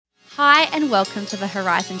Hi and welcome to the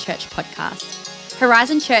Horizon Church podcast.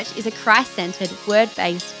 Horizon Church is a Christ-centered,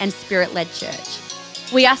 word-based and spirit-led church.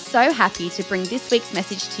 We are so happy to bring this week's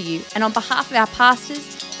message to you, and on behalf of our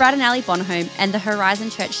pastors, Brad and Ali Bonholm, and the Horizon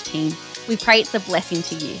Church team, we pray it's a blessing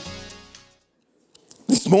to you.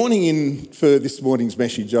 This morning, for this morning's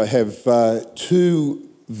message, I have two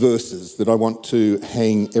verses that I want to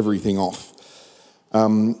hang everything off.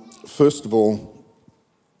 First of all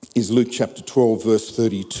is Luke chapter 12, verse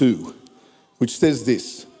 32, which says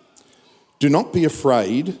this: "Do not be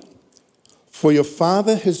afraid, for your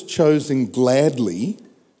Father has chosen gladly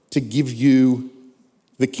to give you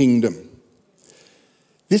the kingdom."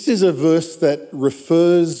 This is a verse that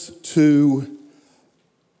refers to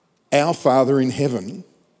our Father in heaven,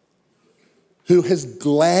 who has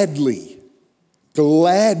gladly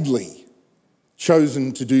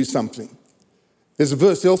chosen to do something. There's a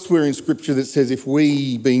verse elsewhere in Scripture that says, if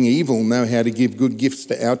we, being evil, know how to give good gifts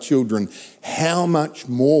to our children, how much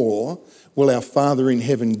more will our Father in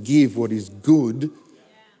heaven give what is good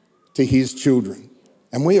to his children?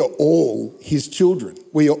 And we are all his children.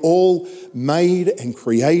 We are all made and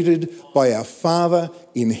created by our Father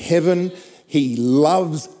in heaven. He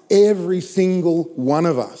loves every single one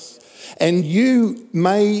of us. And you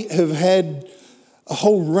may have had a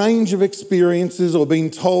whole range of experiences or been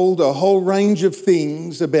told a whole range of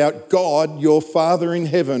things about God, your Father in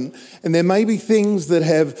heaven. And there may be things that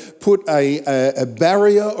have put a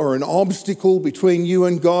barrier or an obstacle between you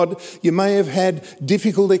and God. You may have had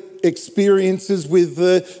difficult experiences with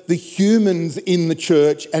the humans in the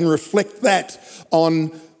church and reflect that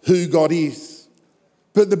on who God is.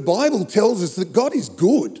 But the Bible tells us that God is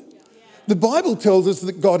good. The Bible tells us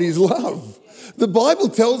that God is love. The Bible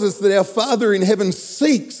tells us that our Father in heaven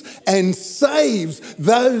seeks and saves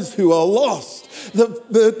those who are lost.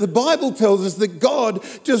 The Bible tells us that God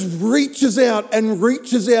just reaches out and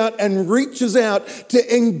reaches out and reaches out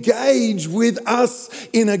to engage with us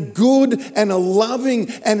in a good and a loving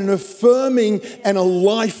and an affirming and a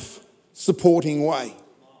life-supporting way.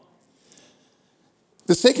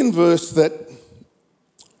 The second verse that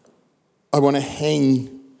I want to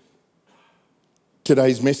hang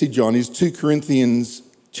today's message on is 2 Corinthians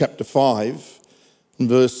chapter 5 and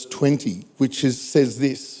verse 20, which says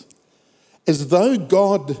this: "As though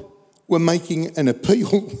God were making an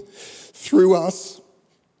appeal through us,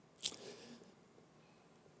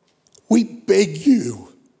 we beg you,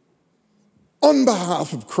 on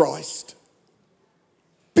behalf of Christ,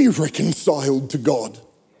 be reconciled to God."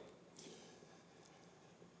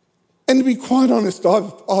 And to be quite honest,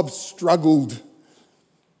 I've struggled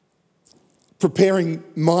preparing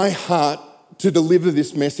my heart to deliver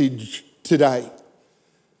this message today.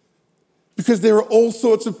 Because there are all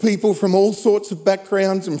sorts of people from all sorts of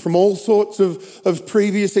backgrounds and from all sorts of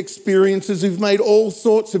previous experiences who've made all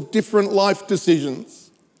sorts of different life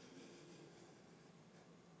decisions.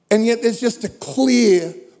 And yet there's just a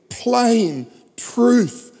clear, plain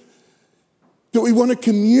truth that we want to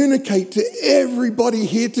communicate to everybody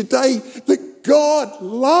here today, that God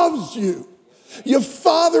loves you. Your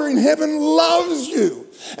Father in heaven loves you,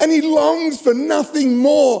 and he longs for nothing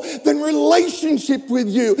more than relationship with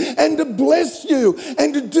you and to bless you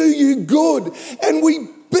and to do you good. And we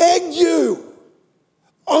beg you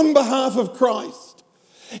on behalf of Christ,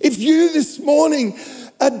 if you this morning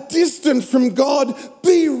are distant from God,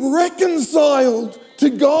 be reconciled to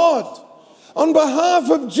God. On behalf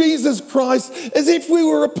of Jesus Christ, as if we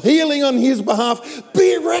were appealing on his behalf,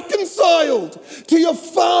 be reconciled to your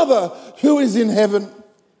Father who is in heaven.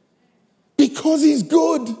 Because he's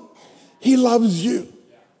good, he loves you.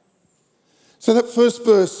 So that first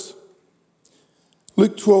verse,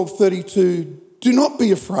 Luke 12:32, "Do not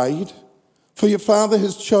be afraid, for your Father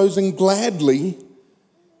has chosen gladly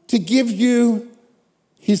to give you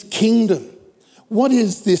his kingdom." What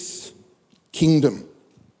is this kingdom?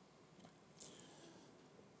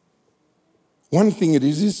 One thing it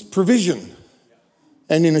is provision.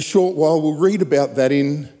 And in a short while, we'll read about that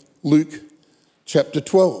in Luke chapter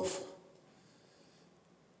 12,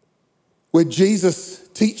 where Jesus,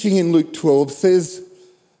 teaching in Luke 12, says,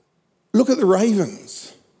 look at the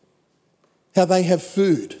ravens, how they have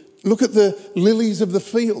food. Look at the lilies of the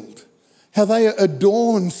field, how they are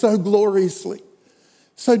adorned so gloriously.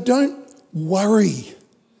 So don't worry.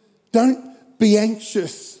 Don't be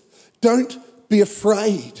anxious. Don't be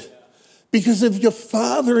afraid. Because if your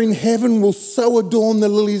Father in heaven will so adorn the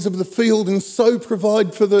lilies of the field and so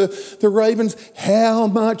provide for the ravens, how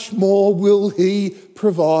much more will he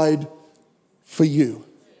provide for you?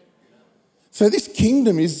 So this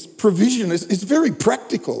kingdom is provision. It's very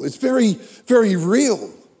practical. It's very, very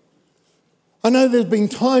real. I know there's been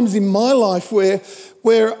times in my life where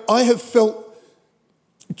where I have felt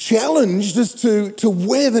challenged as to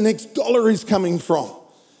where the next dollar is coming from,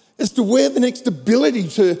 as to where the next ability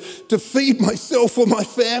to feed myself or my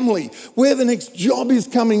family, where the next job is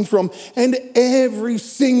coming from. And every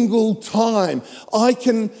single time I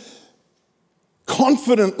can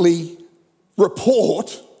confidently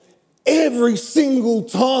report, every single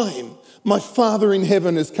time my Father in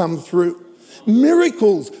heaven has come through.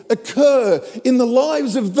 Miracles occur in the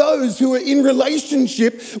lives of those who are in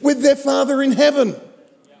relationship with their Father in heaven,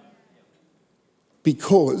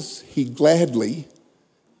 because he gladly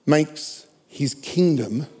makes his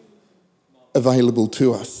kingdom available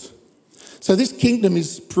to us. So this kingdom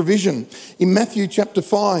is provision. In Matthew chapter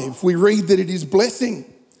 5, we read that it is blessing.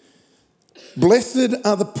 Blessed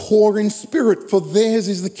are the poor in spirit, for theirs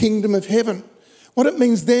is the kingdom of heaven. What it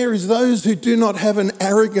means there is those who do not have an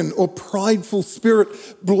arrogant or prideful spirit.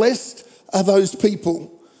 Blessed are those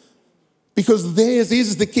people, because theirs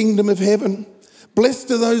is the kingdom of heaven.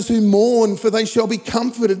 Blessed are those who mourn, for they shall be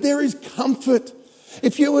comforted. There is comfort.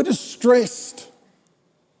 If you are distressed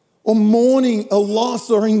or mourning a loss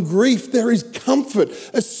or in grief, there is comfort,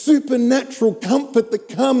 a supernatural comfort that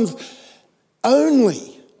comes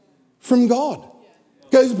only from God.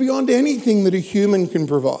 Goes beyond anything that a human can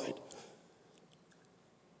provide.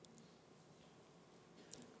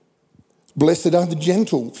 Blessed are the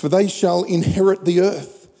gentle, for they shall inherit the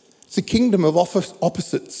earth. It's a kingdom of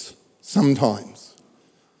opposites sometimes.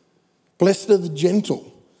 Blessed are the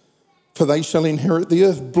gentle, for they shall inherit the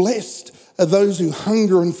earth. Blessed are those who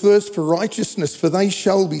hunger and thirst for righteousness, for they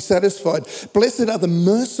shall be satisfied. Blessed are the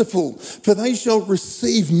merciful, for they shall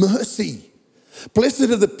receive mercy. Blessed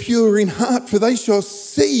are the pure in heart, for they shall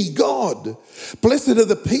see God. Blessed are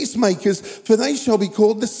the peacemakers, for they shall be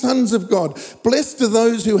called the sons of God. Blessed are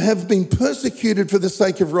those who have been persecuted for the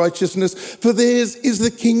sake of righteousness, for theirs is the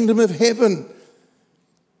kingdom of heaven.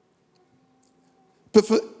 But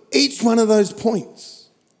for each one of those points,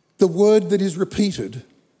 the word that is repeated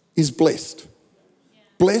is blessed.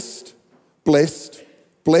 Blessed, blessed,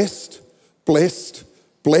 blessed, blessed,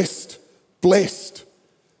 blessed, blessed.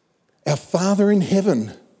 Our Father in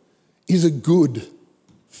heaven is a good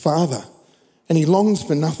Father, and he longs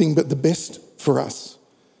for nothing but the best for us.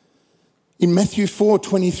 In Matthew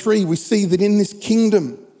 4:23, we see that in this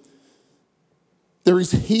kingdom there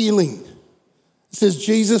is healing. It says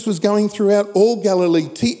Jesus was going throughout all Galilee,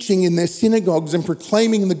 teaching in their synagogues and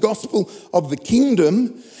proclaiming the gospel of the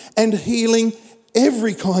kingdom and healing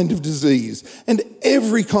every kind of disease and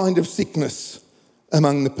every kind of sickness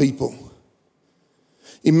among the people.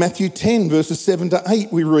 In Matthew 10, verses 7 to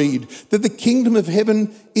 8, we read that the kingdom of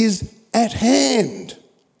heaven is at hand.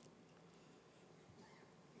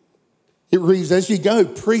 It reads, as you go,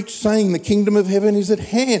 preach, saying the kingdom of heaven is at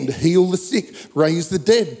hand. Heal the sick, raise the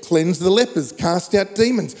dead, cleanse the lepers, cast out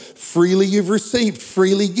demons. Freely you've received,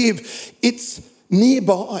 freely give. It's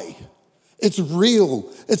nearby. It's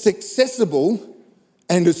real. It's accessible,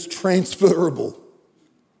 and it's transferable.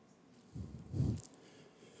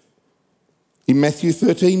 In Matthew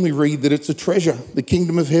 13, we read that it's a treasure. The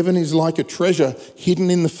kingdom of heaven is like a treasure hidden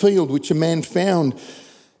in the field, which a man found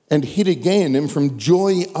and hid again. And from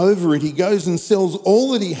joy over it, he goes and sells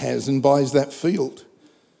all that he has and buys that field.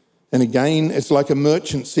 And again, it's like a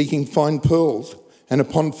merchant seeking fine pearls. And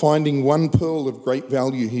upon finding one pearl of great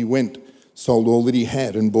value, he went, sold all that he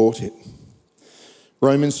had and bought it.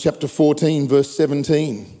 Romans chapter 14, verse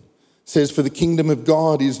 17 says, for the kingdom of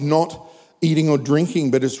God is not eating or drinking,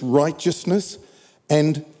 but it's righteousness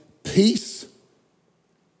and peace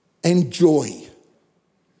and joy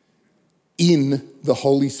in the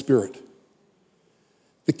Holy Spirit.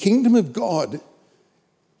 The kingdom of God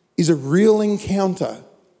is a real encounter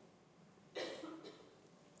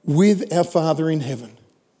with our Father in heaven.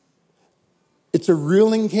 It's a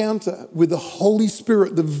real encounter with the Holy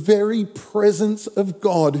Spirit, the very presence of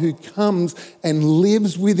God who comes and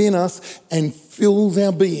lives within us and fills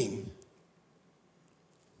our being.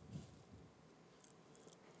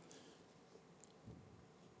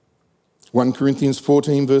 1 Corinthians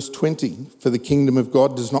 14, verse 20, for the kingdom of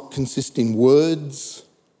God does not consist in words,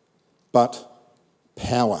 but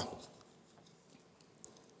power.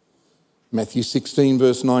 Matthew 16,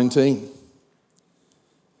 verse 19,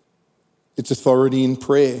 it's authority in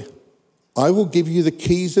prayer. I will give you the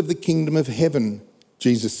keys of the kingdom of heaven,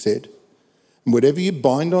 Jesus said, and whatever you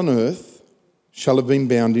bind on earth shall have been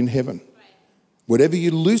bound in heaven. Whatever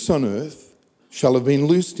you loose on earth shall have been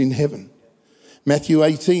loosed in heaven. Matthew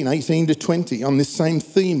 18 to 20, on this same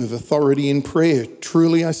theme of authority in prayer.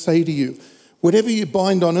 Truly I say to you, Whatever you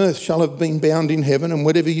bind on earth shall have been bound in heaven, and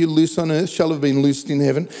whatever you loose on earth shall have been loosed in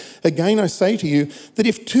heaven. Again, I say to you that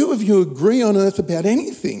if two of you agree on earth about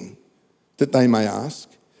anything that they may ask,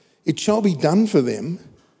 it shall be done for them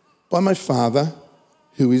by my Father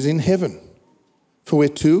who is in heaven. For where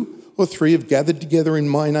two or three have gathered together in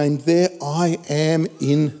my name, there I am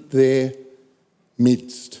in their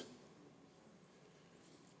midst.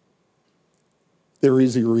 There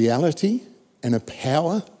is a reality and a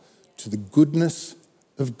power to the goodness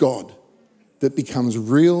of God that becomes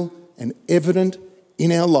real and evident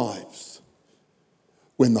in our lives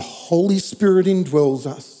when the Holy Spirit indwells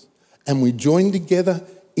us and we join together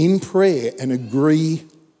in prayer and agree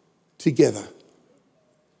together.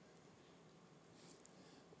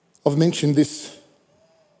 I've mentioned this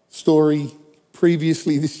story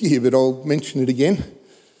previously this year, but I'll mention it again.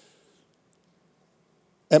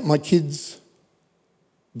 At my kids'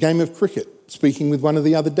 game of cricket, speaking with one of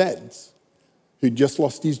the other dads who'd just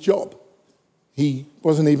lost his job. He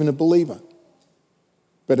wasn't even a believer.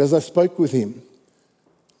 But as I spoke with him,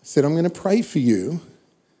 I said, I'm going to pray for you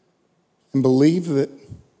and believe that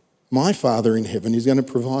my Father in heaven is going to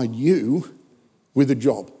provide you with a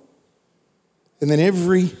job. And then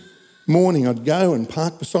every morning I'd go and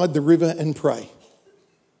park beside the river and pray.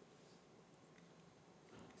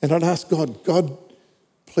 And I'd ask God,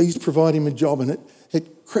 please provide him a job. And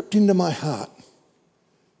it crept into my heart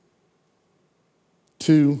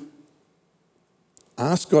to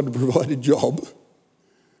ask God to provide a job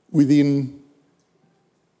within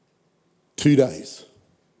 2 days.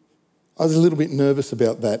 I was a little bit nervous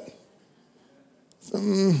about that.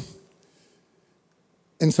 And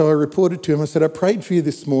so I reported to him, I said, I prayed for you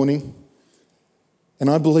this morning and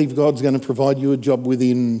I believe God's going to provide you a job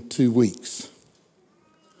within 2 weeks.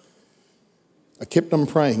 I kept on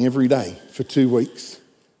praying every day for 2 weeks.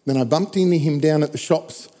 Then I bumped into him down at the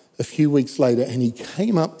shops a few weeks later and he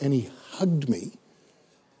came up and he hugged me.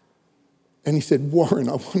 And he said, Warren,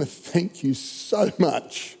 I want to thank you so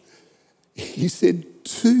much. He said,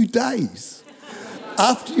 2 days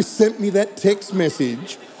after you sent me that text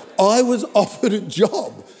message, I was offered a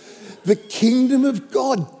job. The kingdom of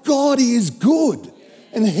God. God is good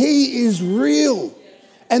and he is real.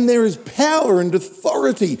 And there is power and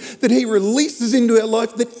authority that he releases into our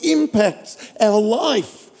life that impacts our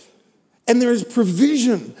life. And there is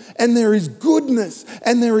provision and there is goodness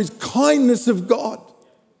and there is kindness of God.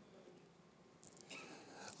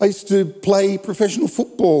 I used to play professional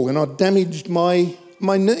football and I damaged my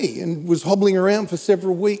knee and was hobbling around for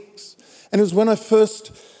several weeks. And it was when I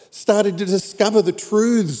first started to discover the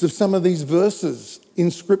truths of some of these verses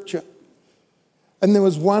in Scripture. And there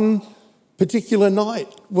was one particular night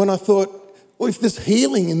when I thought, well, if there's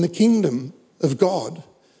healing in the kingdom of God,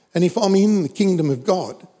 and if I'm in the kingdom of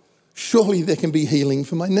God, surely there can be healing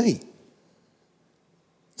for my knee.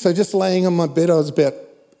 So just laying on my bed, I was about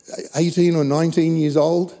 18 or 19 years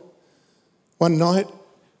old. One night,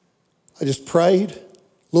 I just prayed,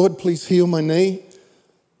 Lord, please heal my knee.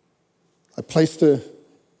 I placed a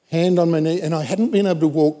hand on my knee, and I hadn't been able to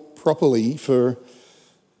walk properly for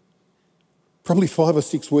probably 5 or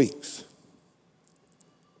 6 weeks.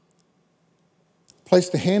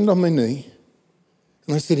 Placed a hand on my knee,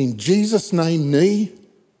 and I said, in Jesus' name, knee,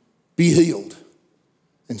 be healed.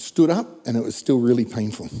 And stood up, and it was still really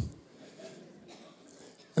painful.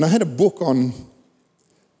 And I had a book on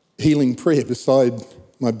healing prayer beside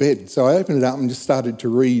my bed. So I opened it up and just started to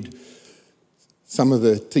read some of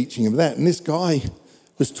the teaching of that. And this guy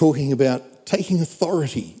was talking about taking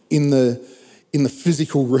authority in the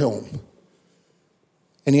physical realm.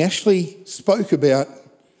 And he actually spoke about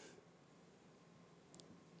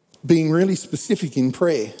being really specific in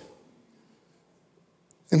prayer.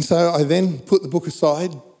 And so I then put the book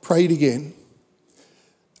aside, prayed again,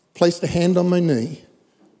 placed a hand on my knee,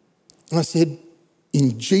 and I said,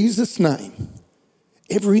 in Jesus' name,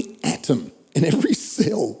 every atom and every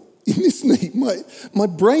cell in this knee, my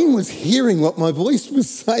brain was hearing what my voice was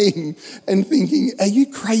saying and thinking, are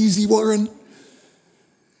you crazy, Warren?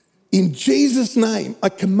 In Jesus' name, I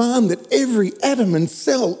command that every atom and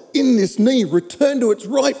cell in this knee return to its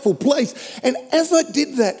rightful place. And as I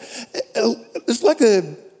did that, it's like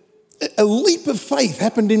a leap of faith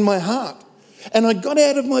happened in my heart. And I got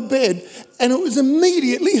out of my bed and it was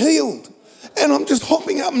immediately healed. And I'm just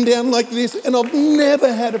hopping up and down like this, and I've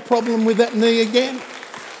never had a problem with that knee again.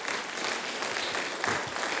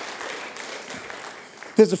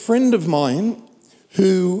 There's a friend of mine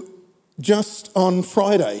who just on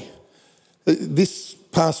Friday, this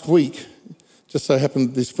past week, just so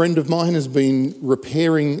happened this friend of mine has been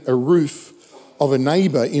repairing a roof of a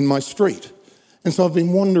neighbour in my street. And so I've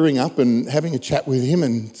been wandering up and having a chat with him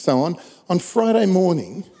and so on on Friday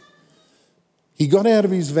morning, he got out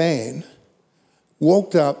of his van,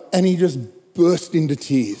 walked up, and he just burst into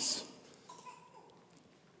tears.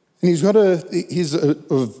 And he's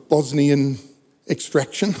of Bosnian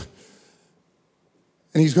extraction,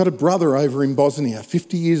 and he's got a brother over in Bosnia,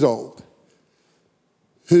 50 years old,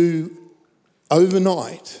 who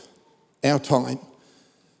overnight, our time,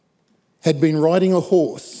 had been riding a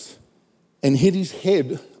horse and hit his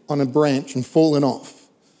head on a branch and fallen off,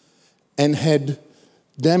 and had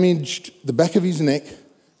damaged the back of his neck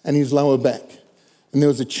and his lower back. And there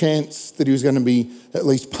was a chance that he was going to be at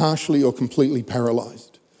least partially or completely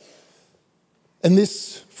paralysed. And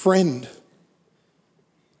this friend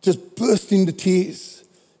just burst into tears.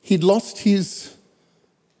 He'd lost his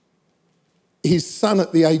son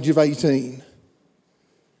at the age of 18.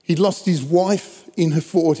 He'd lost his wife in her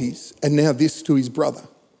 40s, and now this to his brother.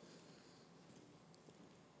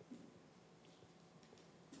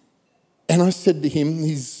 And I said to him,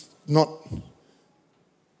 he's not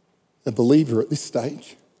a believer at this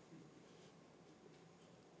stage.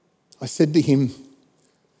 I said to him,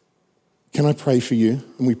 can I pray for you?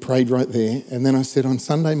 And we prayed right there. And then I said, on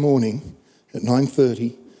Sunday morning at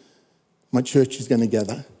 9:30, my church is going to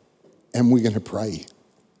gather and we're going to pray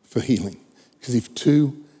for healing. Because if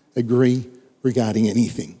two agree regarding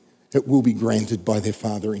anything, it will be granted by their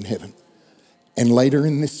Father in heaven. And later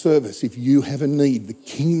in this service, if you have a need, the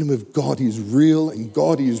kingdom of God is real and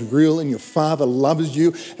God is real and your Father loves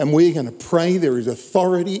you, and we're going to pray. There is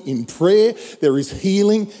authority in prayer. There is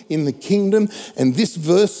healing in the kingdom. And this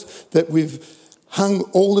verse that we've hung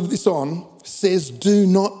all of this on says, do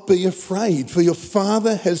not be afraid, for your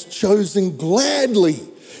Father has chosen gladly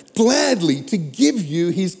to give you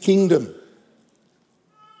his kingdom.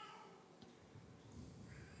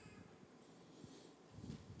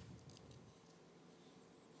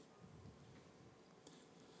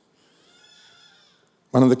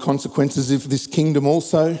 One of the consequences of this kingdom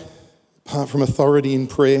also, apart from authority in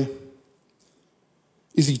prayer,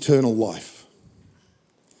 is eternal life.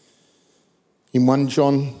 In 1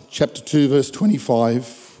 John chapter 2, verse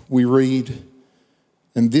 25, we read,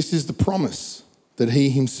 and this is the promise that he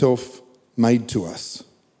himself made to us,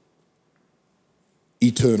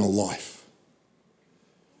 eternal life.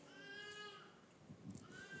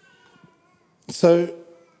 So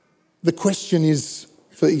the question is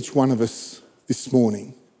for each one of us this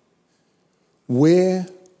morning, where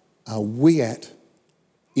are we at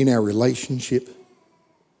in our relationship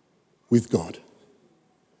with God?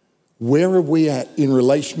 Where are we at in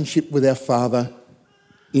relationship with our Father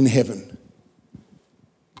in heaven?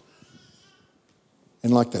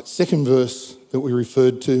 And like that second verse that we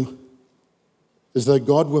referred to, as though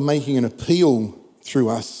God were making an appeal through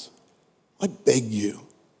us, I beg you,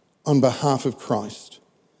 on behalf of Christ,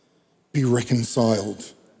 be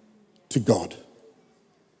reconciled to God.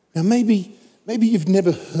 Now maybe you've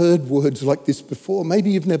never heard words like this before.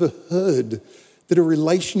 Maybe you've never heard that a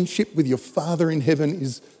relationship with your Father in heaven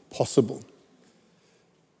is possible.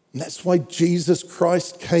 And that's why Jesus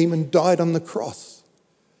Christ came and died on the cross.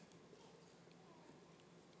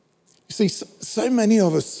 You see, so many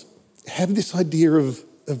of us have this idea of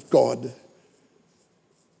God,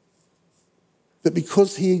 that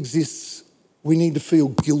because he exists, we need to feel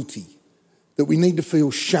guilty, that we need to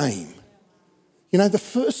feel shame. You know, the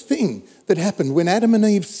first thing that happened when Adam and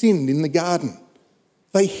Eve sinned in the garden,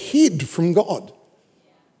 they hid from God.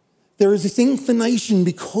 There is this inclination,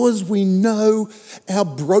 because we know our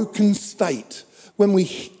broken state, when we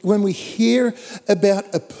hear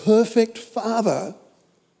about a perfect Father,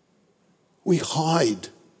 we hide,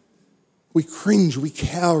 we cringe, we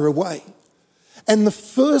cower away. And the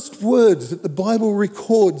first words that the Bible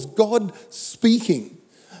records God speaking,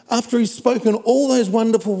 after he's spoken all those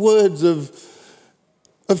wonderful words of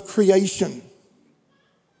creation.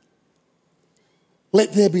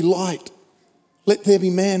 Let there be light. Let there be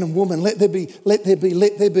man and woman. Let there be.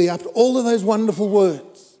 After all of those wonderful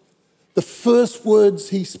words, the first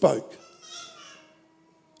words he spoke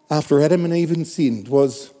after Adam and Eve had sinned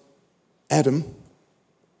was, Adam,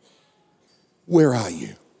 where are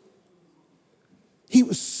you? He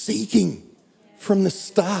was seeking from the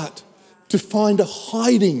start to find a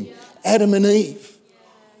hiding Adam and Eve.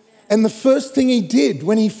 And the first thing he did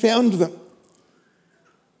when he found them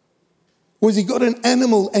was he got an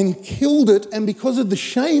animal and killed it, and because of the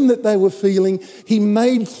shame that they were feeling, he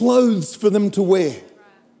made clothes for them to wear.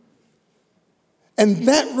 And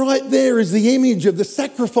that right there is the image of the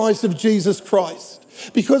sacrifice of Jesus Christ.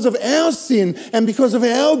 because of our sin and because of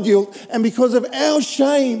our guilt and because of our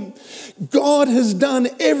shame. God has done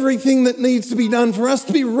everything that needs to be done for us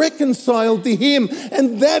to be reconciled to him.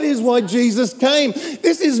 And that is why Jesus came.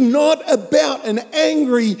 This is not about an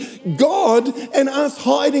angry God and us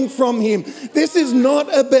hiding from him. This is not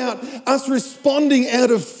about us responding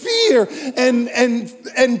out of fear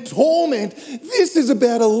and torment. This is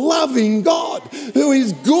about a loving God who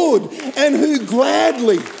is good and who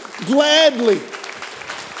gladly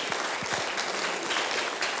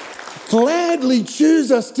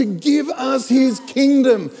choose us to give us his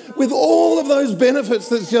kingdom with all of those benefits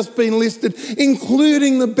that's just been listed,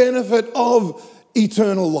 including the benefit of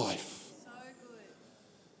eternal life. So good.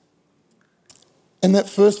 And that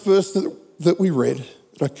first verse that we read,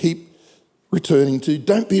 that I keep returning to,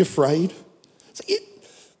 don't be afraid.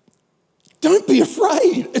 Don't be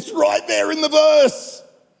afraid. It's right there in the verse.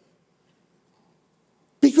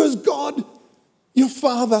 Because God, your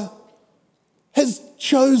Father, has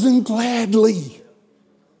chosen gladly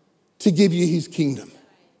to give you his kingdom.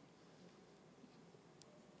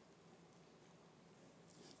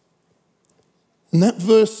 And that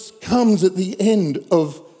verse comes at the end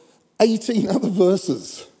of 18 other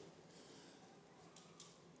verses,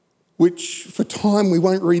 which for time we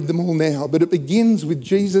won't read them all now, but it begins with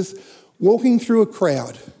Jesus walking through a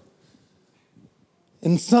crowd.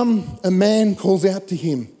 And a man calls out to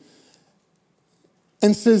him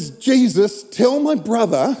and says, Jesus, tell my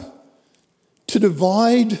brother to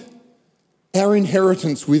divide our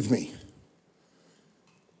inheritance with me.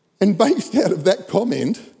 And based out of that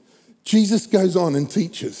comment, Jesus goes on and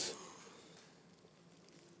teaches.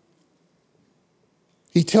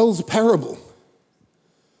 He tells a parable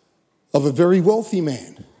of a very wealthy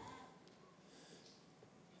man.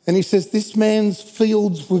 And he says this man's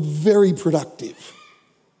fields were very productive.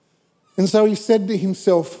 And so he said to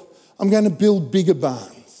himself, I'm going to build bigger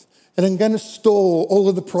barns and I'm going to store all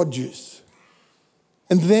of the produce.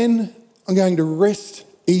 And then I'm going to rest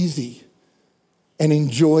easy and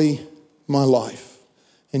enjoy my life.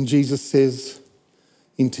 And Jesus says,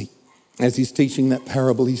 as he's teaching that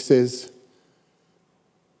parable, he says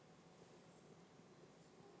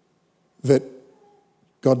that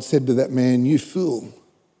God said to that man, you fool,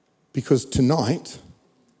 because tonight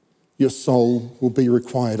your soul will be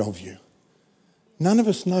required of you. None of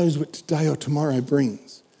us knows what today or tomorrow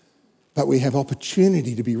brings, but we have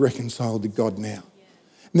opportunity to be reconciled to God now.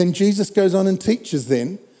 And then Jesus goes on and teaches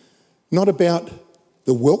then, not about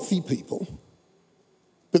the wealthy people,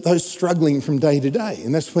 but those struggling from day to day.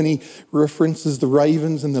 And that's when he references the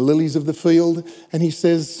ravens and the lilies of the field. And he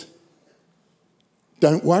says,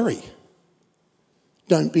 don't worry.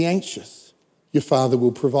 Don't be anxious. Your Father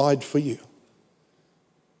will provide for you.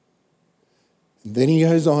 And then he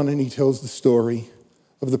goes on and he tells the story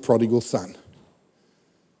of the prodigal son.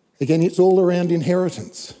 Again, it's all around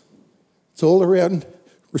inheritance. It's all around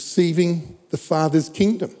receiving the Father's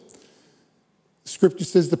kingdom. Scripture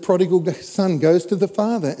says the prodigal son goes to the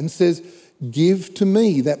father and says, give to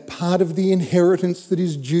me that part of the inheritance that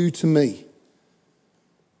is due to me.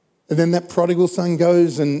 And then that prodigal son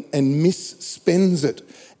goes and misspends it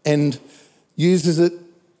and uses it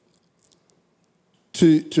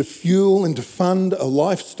to fuel and to fund a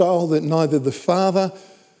lifestyle that neither the Father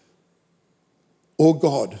or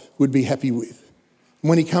God would be happy with. And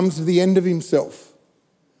when he comes to the end of himself,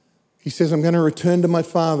 he says, I'm going to return to my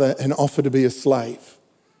father and offer to be a slave.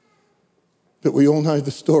 But we all know the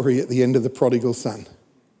story at the end of the prodigal son.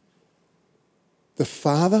 The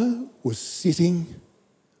father was sitting,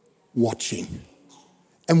 watching.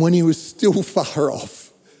 And when he was still far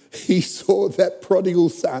off, he saw that prodigal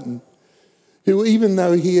son who, even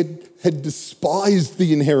though he had despised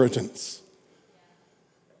the inheritance,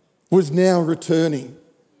 was now returning.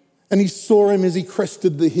 And he saw him as he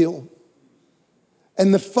crested the hill.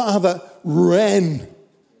 And the father ran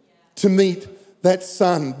to meet that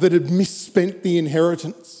son that had misspent the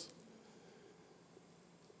inheritance.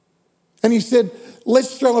 And he said,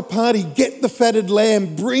 let's throw a party, get the fatted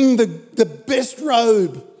lamb, bring the best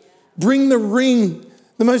robe, bring the ring,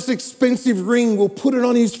 the most expensive ring, we'll put it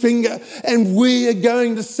on his finger and we are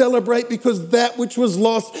going to celebrate because that which was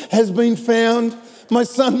lost has been found. My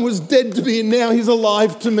son was dead to me and now he's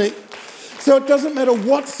alive to me. So it doesn't matter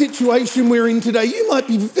what situation we're in today. You might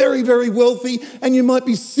be very, very wealthy and you might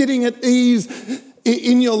be sitting at ease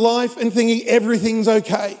in your life and thinking everything's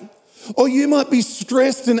okay. Or you might be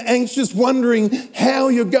stressed and anxious, wondering how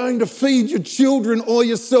you're going to feed your children or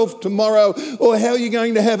yourself tomorrow, or how you're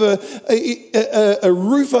going to have a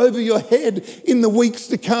roof over your head in the weeks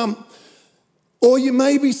to come. Or you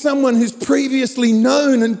may be someone who's previously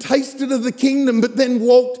known and tasted of the kingdom but then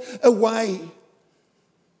walked away.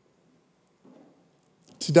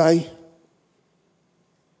 today,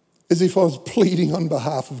 as if I was pleading on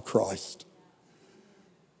behalf of Christ,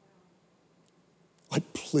 I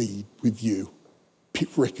plead with you, be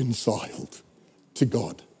reconciled to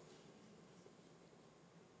God.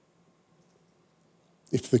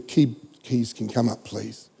 If the keys can come up,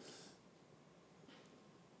 please.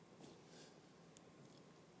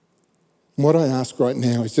 And what I ask right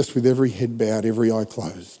now is just with every head bowed, every eye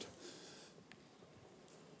closed,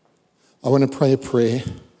 I want to pray a prayer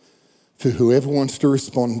for whoever wants to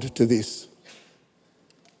respond to this.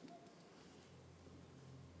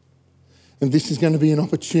 And this is going to be an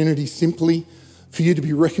opportunity simply for you to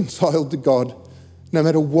be reconciled to God, no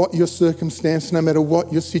matter what your circumstance, no matter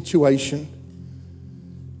what your situation,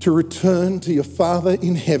 to return to your Father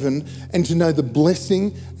in heaven and to know the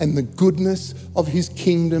blessing and the goodness of his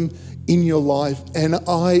kingdom in your life. And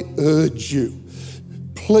I urge you,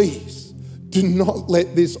 please, do not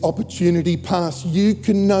let this opportunity pass. You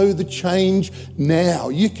can know the change now.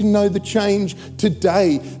 You can know the change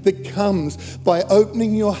today that comes by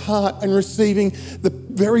opening your heart and receiving the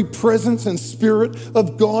very presence and Spirit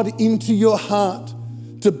of God into your heart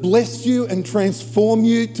to bless you and transform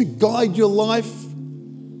you, to guide your life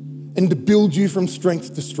and to build you from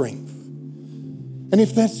strength to strength. And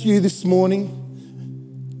if that's you this morning,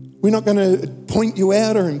 we're not going to point you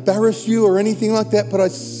out or embarrass you or anything like that, but I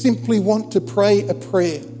simply want to pray a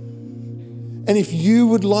prayer. And if you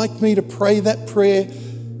would like me to pray that prayer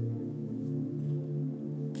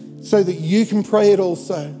so that you can pray it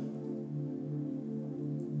also,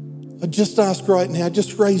 I just ask right now,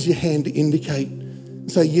 just raise your hand to indicate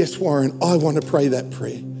and say, yes, Warren, I want to pray that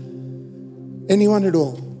prayer. Anyone at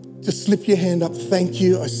all? Just slip your hand up. Thank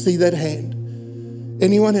you. I see that hand.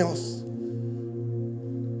 Anyone else?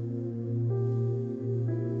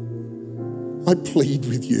 I plead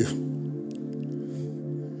with you.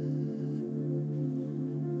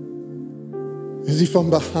 As if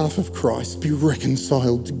on behalf of Christ, be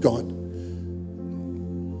reconciled to God.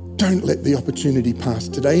 Don't let the opportunity pass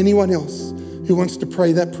today. Anyone else who wants to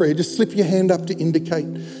pray that prayer, just slip your hand up to indicate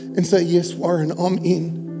and say, yes, Warren, I'm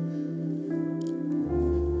in.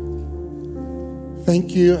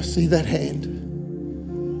 Thank you. I see that hand.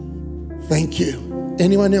 Thank you.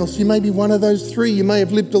 Anyone else? You may be one of those three. You may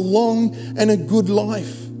have lived a long and a good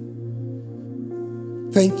life.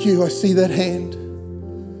 Thank you. I see that hand.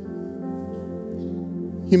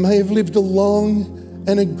 You may have lived a long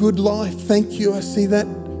and a good life. Thank you. I see that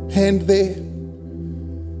hand there.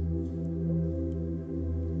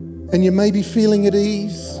 And you may be feeling at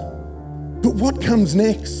ease. But what comes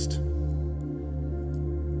next?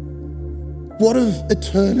 What of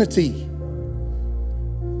eternity?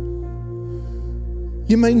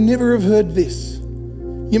 You may never have heard this.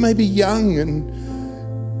 You may be young and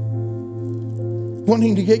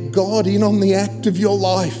wanting to get God in on the act of your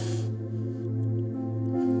life.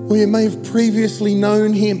 Or you may have previously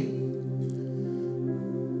known him,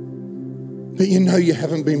 but you know you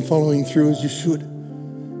haven't been following through as you should.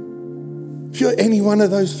 If you're any one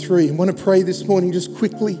of those three and want to pray this morning, just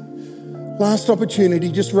quickly, last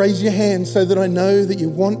opportunity, just raise your hand so that I know that you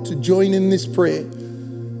want to join in this prayer.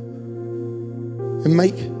 And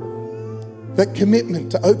make that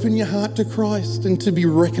commitment to open your heart to Christ and to be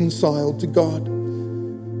reconciled to God.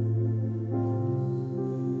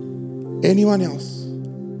 Anyone else?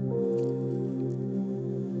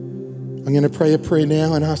 I'm going to pray a prayer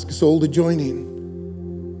now and ask us all to join in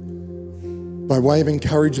by way of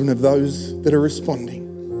encouragement of those that are responding.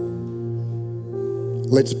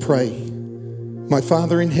 Let's pray. My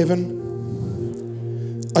Father in heaven,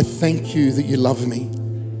 I thank you that you love me.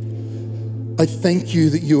 I thank you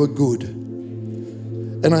that you are good,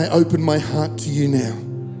 and I open my heart to you now.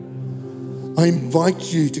 I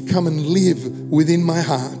invite you to come and live within my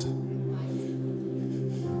heart.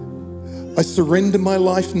 I surrender my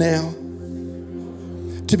life now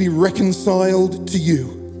to be reconciled to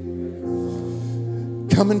you.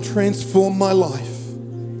 Come and transform my life.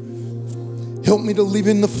 Help me to live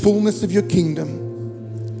in the fullness of your kingdom.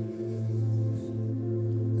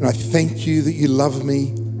 And I thank you that you love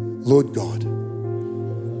me, Lord God.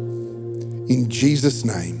 In Jesus'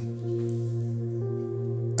 name,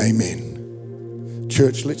 amen.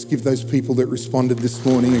 Church, let's give those people that responded this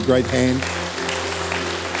morning a great hand.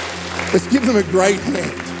 Let's give them a great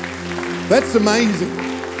hand. That's amazing.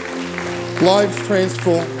 Lives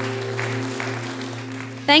transformed.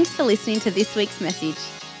 Thanks for listening to this week's message.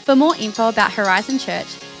 For more info about Horizon Church,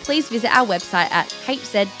 please visit our website at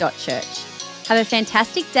hz.church. Have a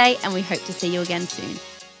fantastic day, and we hope to see you again soon.